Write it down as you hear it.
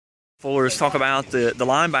Fuller, let's talk about the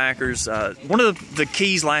linebackers. One of the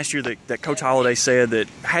keys last year that Coach Holliday said that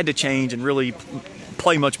had to change and really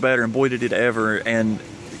play much better, and boy did it ever, and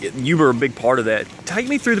you were a big part of that. Take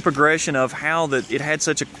me through the progression of how that it had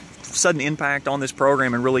such a sudden impact on this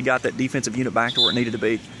program and really got that defensive unit back to where it needed to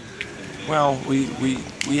be. Well, we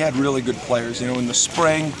had really good players. You know, in the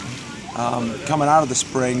spring, coming out of the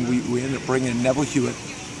spring, we ended up bringing in Neville Hewitt.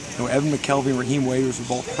 You know, Evan McKelvey and Raheem Waiters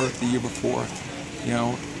were both hurt the year before. You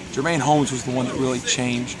know, Jermaine Holmes was the one that really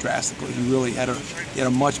changed drastically. He really had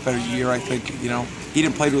a much better year, I think. You know, he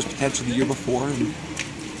didn't play to his potential the year before, and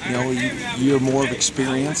you know, a year more of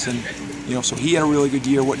experience, and you know, so he had a really good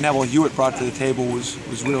year. What Neville Hewitt brought to the table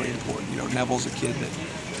was really important. You know, Neville's a kid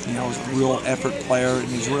that, you know, is a real effort player, and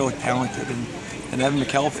he's really talented. And Evan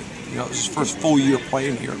McKelvey, you know, it was his first full year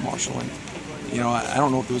playing here at Marshall, and you know, I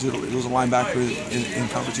don't know if it was a linebacker in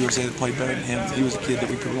Conference USA that played better than him. He was a kid that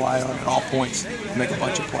we could rely on at all points to make a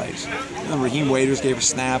bunch of plays. You know, Raheem Waiters gave us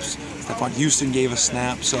snaps. Stephon Houston gave us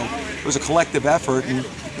snaps. So it was a collective effort, and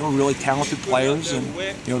they were really talented players, and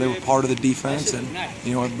you know, they were part of the defense, and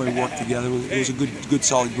you know, everybody worked together. It was a good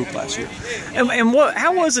solid group last year. And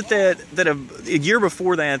how was it that a year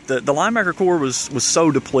before that the linebacker core was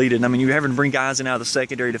so depleted? I mean, you having to bring guys in out of the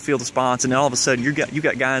secondary to fill the spots, and then all of a sudden you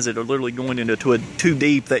got guys that are literally going into a too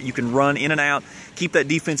deep that you can run in and out, keep that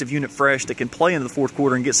defensive unit fresh, that can play into the fourth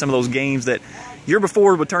quarter and get some of those games that year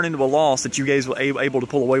before would turn into a loss that you guys were able to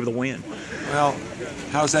pull away with a win. Well,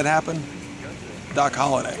 how does that happen? Doc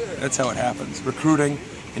Holliday. That's how it happens. Recruiting,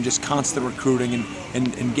 and just constant recruiting,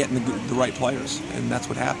 and getting the right players, and that's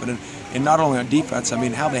what happened. And not only on defense, I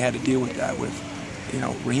mean, how they had to deal with that with, you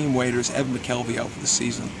know, Raheem Waiters, Evan McKelvey out for the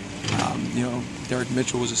season. You know, Derek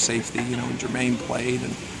Mitchell was a safety. You know, and Jermaine played,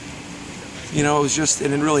 and you know, it was just,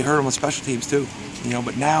 and it really hurt them on special teams too. You know,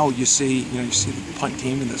 but now you see the punt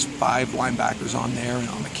team, and there's 5 linebackers on there, and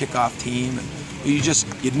on the kickoff team, and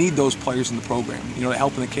you need those players in the program. You know, to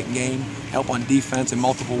help in the kicking game, help on defense in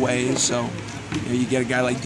multiple ways. So you know, you get a guy like